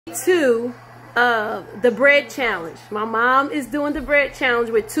2 of the bread challenge. My mom is doing the bread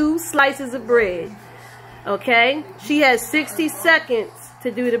challenge with 2 slices of bread. Okay? She has 60 seconds to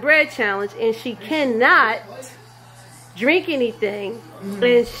do the bread challenge, and she cannot drink anything,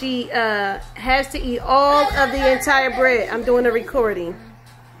 and she has to eat all of the entire bread. I'm doing a recording.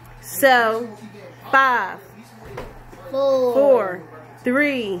 So 5, 4,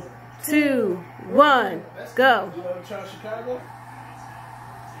 3, 2, 1, go.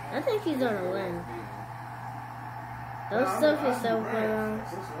 I think he's gonna win. Don't stuff yourself, bro.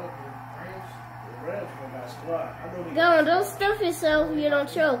 Go on, don't stuff yourself if you don't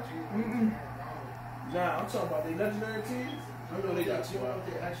choke. Nah, I'm talking about the legendary teams. I know they got 2 out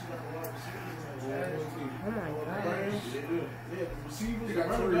there actually got a lot of receivers. Oh my gosh. They do. Yeah, the receivers, They the got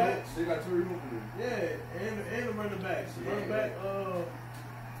running backs. They got 2 removal. Yeah, and the running backs. The running back,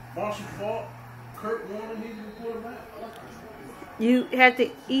 Marshall Faulk, Kurt Warner, he's the quarterback. You have to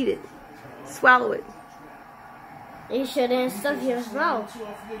eat it. Swallow it. You shouldn't stuff your mouth.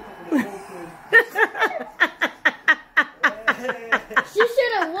 She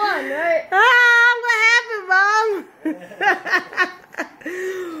should have won, right? Ah, what happened,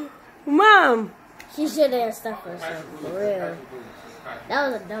 Mom? Mom. She shouldn't stuff herself, for real.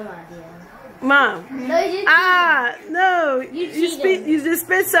 That was a dumb idea. Mom. No, you no. You just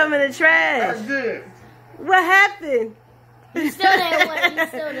spit some in the trash. I did. What happened? You still didn't win. You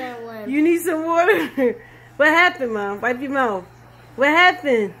still didn't win. You need some water? What happened, Mom? Wipe your mouth. What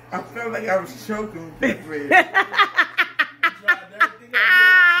happened? I felt like I was choking with that bread.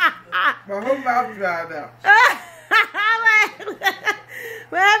 My whole mouth dried out.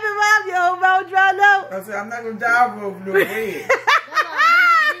 What happened, Mom? Your whole mouth dried out? I said, I'm not going to die over no bread.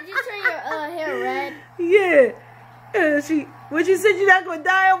 Did you turn your hair red? Yeah. What you said, you're not going to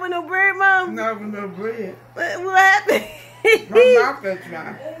die over no bread, Mom? Not over no bread. What happened? My mouth got dry.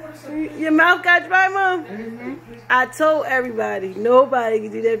 Your mouth got dry, Mom? Mm-hmm. I told everybody, nobody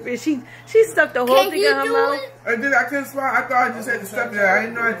can do that. She stuffed the whole thing in her mouth. And then I couldn't swallow. I thought I just had to stuff it. I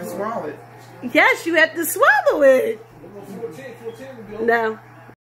didn't know I had to swallow it. Yes, you have to swallow it. No.